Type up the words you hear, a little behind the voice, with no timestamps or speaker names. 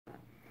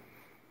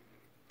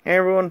Hey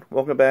everyone,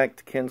 welcome back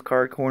to Ken's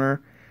Card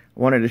Corner. I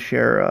wanted to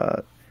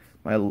share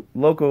my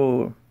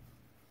local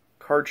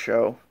card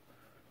show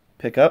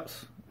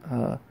pickups.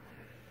 I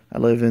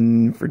live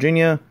in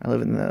Virginia. I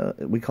live in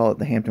we call it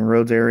the Hampton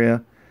Roads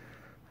area,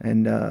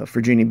 and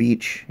Virginia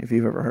Beach, if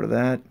you've ever heard of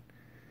that.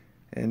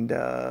 And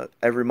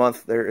every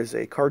month there is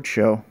a card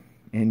show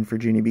in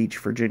Virginia Beach,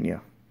 Virginia.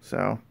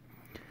 So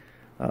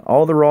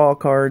all the raw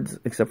cards,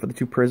 except for the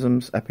two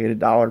prisms, I paid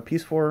 $1 a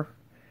piece for.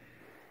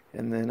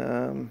 And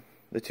then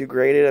the two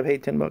graded, I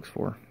paid $10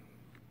 for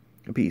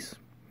a piece.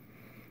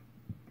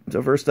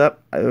 So first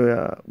up,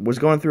 I was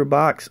going through a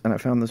box and I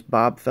found this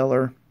Bob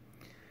Feller,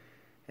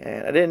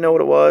 and I didn't know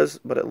what it was,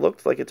 but it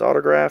looked like it's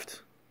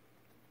autographed.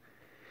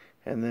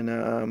 And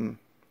then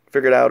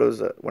figured out it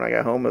was when I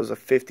got home, it was a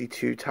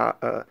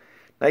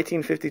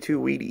 1952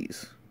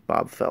 Wheaties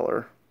Bob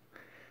Feller.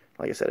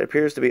 Like I said, it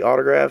appears to be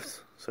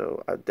autographed,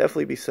 so I'd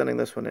definitely be sending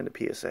this one into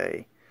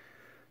PSA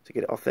to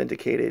get it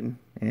authenticated.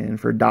 And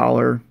for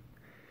 $1,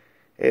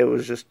 it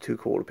was just too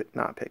cool to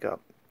not pick up.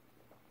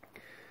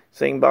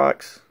 Same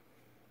box,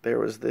 there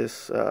was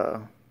this,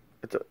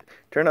 it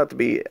turned out to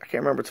be, I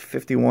can't remember, it's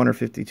 51 or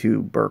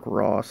 52 Burke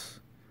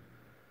Ross.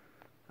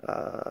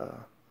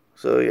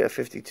 So yeah,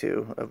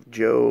 52 of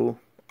Joe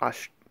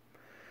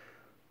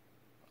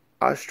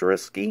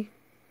Ostrowski.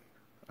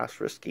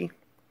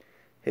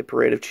 Hit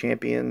Parade of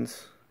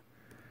Champions.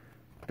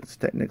 It's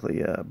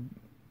technically,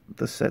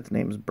 the set's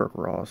name is Burke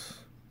Ross.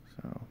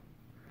 So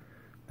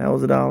that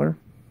was $1.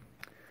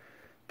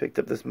 Picked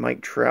up this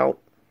Mike Trout.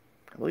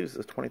 I believe this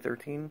is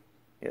 2013.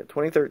 Yeah,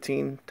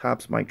 2013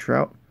 Topps Mike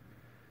Trout.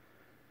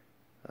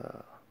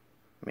 I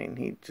mean,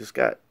 he just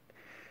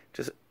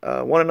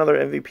won another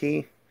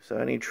MVP. So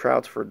any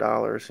Trouts for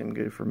 $1 seem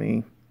good for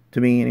me.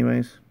 To me,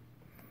 anyways.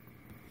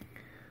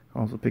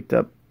 Also picked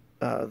up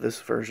this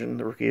version,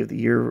 the Rookie of the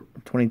Year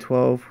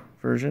 2012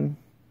 version.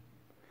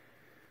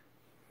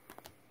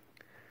 I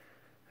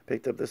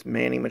picked up this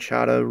Manny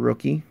Machado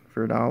rookie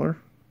for $1.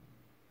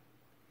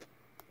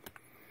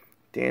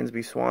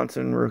 Dansby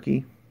Swanson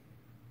rookie,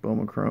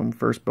 Bowman Chrome,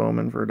 first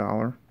Bowman for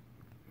 $1.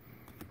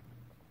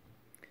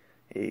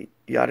 A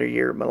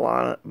Yadier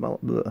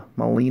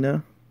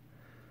Molina,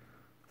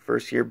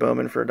 first year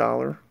Bowman for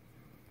 $1. I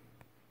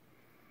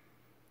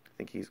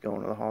think he's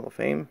going to the Hall of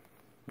Fame.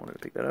 Wanted to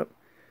pick that up.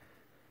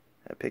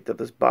 I picked up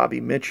this Bobby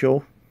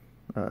Mitchell.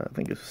 I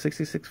think it's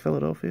 66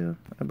 Philadelphia,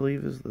 I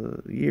believe is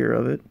the year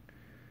of it.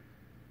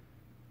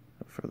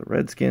 For the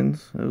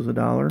Redskins, it was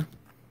 $1.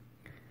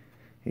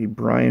 A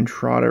Brian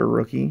Trotter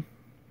rookie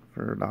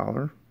for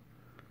 $1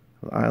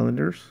 for the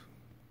Islanders.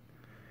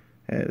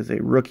 It was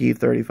a rookie,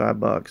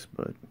 $35,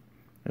 but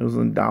it was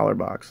in a $1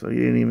 box, so you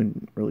didn't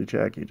even really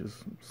check. You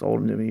just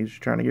sold him to me. He was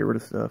just trying to get rid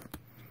of stuff.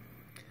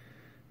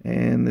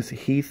 And this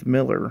Heath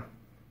Miller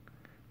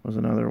was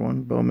another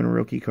one, Bowman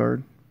rookie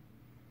card.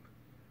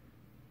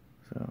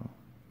 So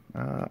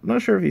I'm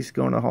not sure if he's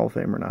going to Hall of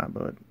Fame or not,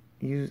 but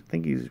I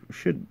think he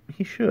should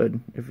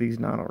if he's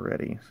not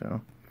already.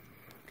 So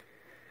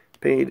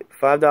paid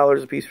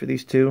 $5 a piece for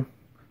these two,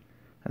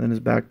 and then it's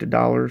back to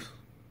dollar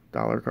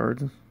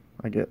cards.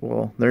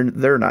 Well,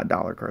 they're not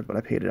dollar cards, but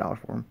I paid $1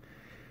 for them.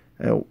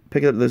 I'll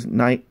pick up this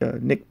Nick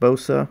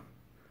Bosa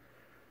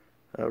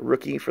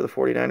rookie for the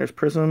 49ers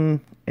Prism,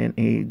 and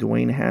a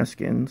Dwayne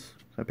Haskins.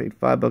 So I paid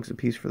 $5 a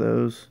piece for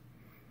those.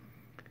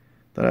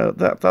 Thought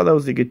that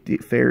was a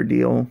good, fair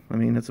deal. I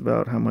mean, that's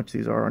about how much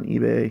these are on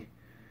eBay.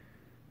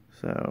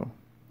 So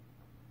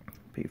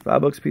paid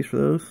 $5 a piece for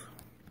those.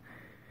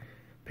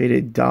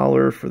 Paid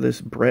 $1 for this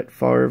Brett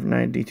Favre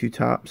 92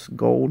 Topps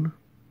Gold.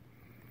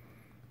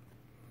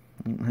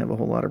 I don't have a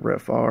whole lot of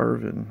Brett Favre,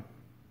 and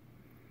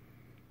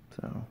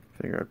so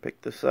figure I'd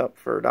pick this up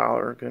for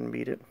 $1. Couldn't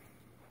beat it.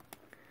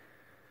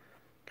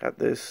 Got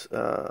this,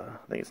 I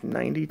think it's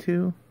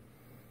 92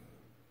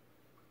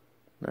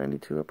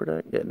 Upper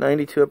Deck. Yeah,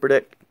 92 Upper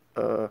Deck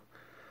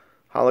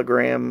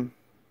hologram.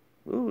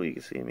 Ooh, you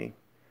can see me.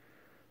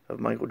 Of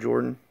Michael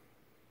Jordan.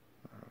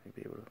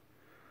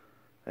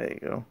 There you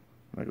go.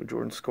 Michael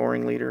Jordan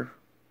scoring leader.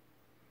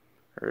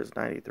 Or is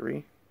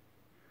 93?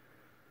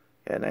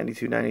 Yeah,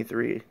 92,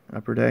 93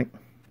 Upper Deck.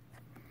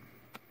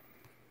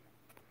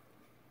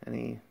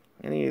 Any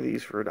of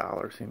these for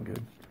 $1 seem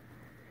good.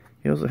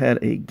 He also had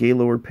a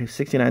Gaylord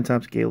 69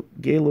 Topps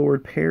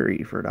Gaylord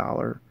Perry for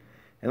 $1.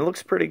 And it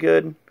looks pretty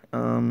good.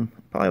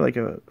 Probably like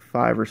a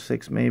 5 or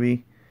 6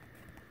 maybe.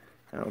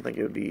 I don't think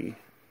it would be...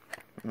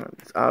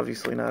 It's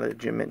obviously not a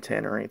Gem Mint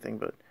 10 or anything,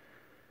 but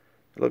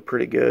it looked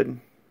pretty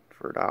good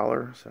for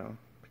 $1, so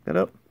pick that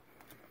up.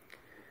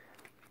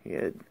 He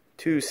had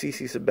two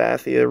CC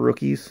Sabathia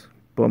rookies,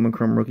 Bowman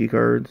Chrome rookie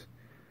cards.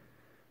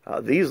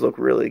 These look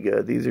really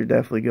good. These are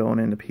definitely going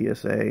into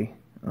PSA.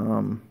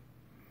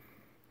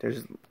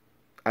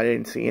 I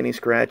didn't see any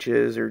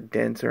scratches or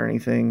dents or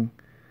anything,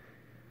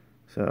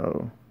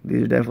 so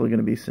these are definitely going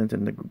to be sent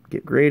in to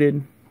get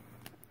graded.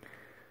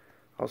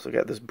 Also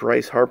got this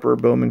Bryce Harper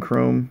Bowman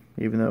Chrome,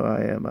 even though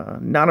I am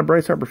not a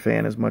Bryce Harper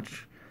fan as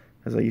much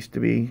as I used to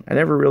be. I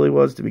never really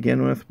was to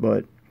begin with,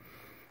 but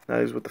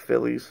now he's with the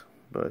Phillies.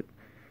 But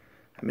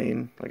I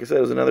mean, like I said,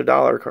 it was another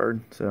dollar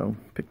card, so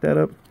picked that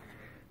up.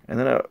 And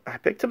then I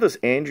picked up this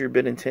Andrew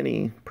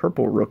Benintendi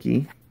purple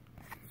rookie.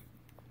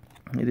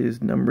 It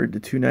is numbered to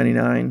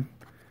 299.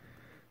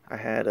 I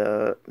had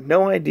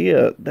no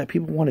idea that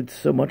people wanted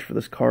so much for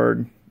this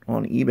card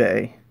on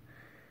eBay.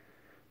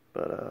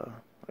 But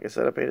like I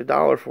said, I paid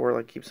 $1 for it,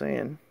 like I keep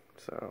saying.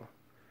 So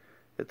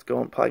it's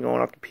probably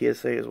going off to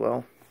PSA as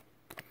well.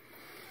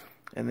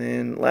 And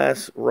then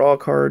last raw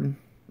card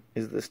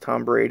is this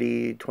Tom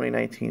Brady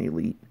 2019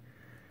 Elite.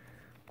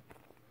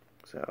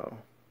 So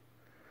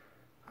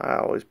I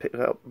always pick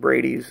up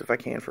Brady's if I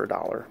can for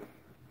 $1.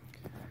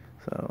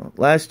 So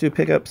last two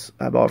pickups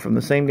I bought from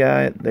the same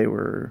guy. They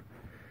were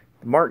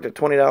marked at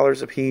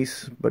 $20 a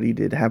piece, but he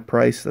did have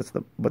price. That's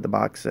what the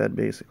box said,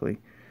 basically.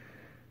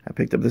 I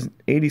picked up this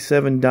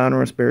 87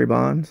 Donruss Barry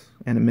Bonds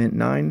and a mint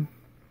 9.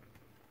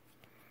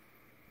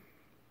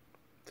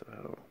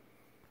 So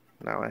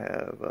now I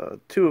have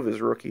two of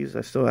his rookies.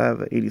 I still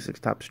have 86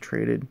 Topps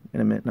Traded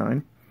and a mint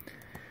 9.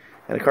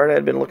 And a card I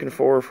had been looking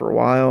for a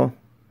while.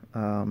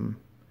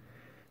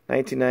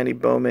 1990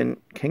 Bowman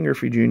Ken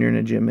Griffey Jr. and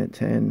a Gem mint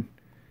 10.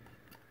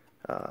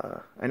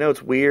 I know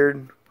it's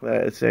weird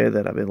that I say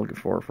that I've been looking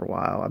for a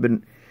while.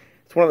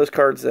 It's one of those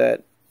cards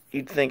that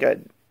you'd think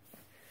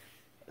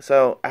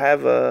So I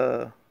have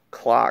a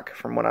clock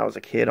from when I was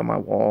a kid on my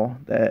wall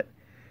that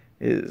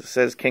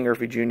says Ken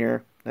Griffey Jr.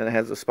 and it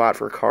has a spot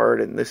for a card,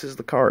 and this is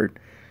the card.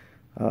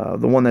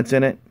 The one that's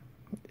in it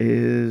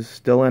is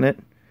still in it,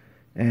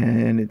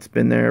 and it's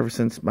been there ever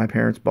since my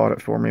parents bought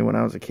it for me when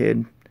I was a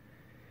kid.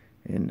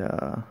 And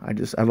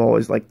I've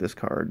always liked this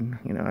card.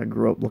 You know, I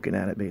grew up looking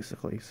at it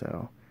basically,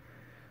 so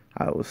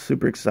I was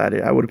super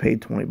excited. I would have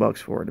paid $20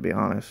 for it, to be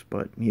honest,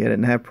 but he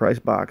didn't have price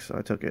box, so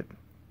I took it.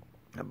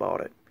 I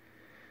bought it.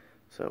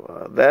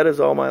 So that is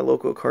all my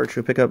local card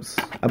show pickups.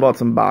 I bought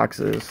some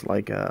boxes,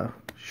 like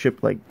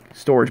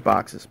storage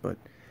boxes, but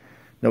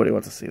nobody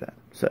wants to see that.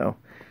 So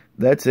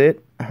that's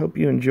it. I hope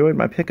you enjoyed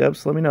my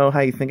pickups. Let me know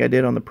how you think I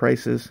did on the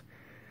prices.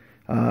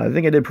 I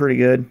think I did pretty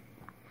good,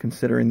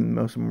 considering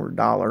most of them were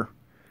 $1.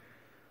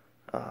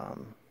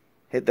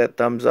 Hit that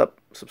thumbs up,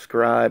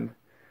 subscribe,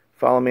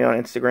 follow me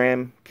on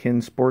Instagram,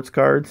 Ken Sports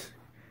Cards.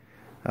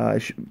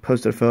 I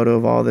posted a photo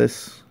of all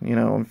this,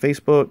 on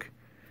Facebook,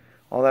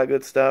 all that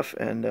good stuff.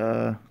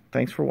 And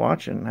thanks for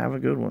watching. Have a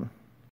good one.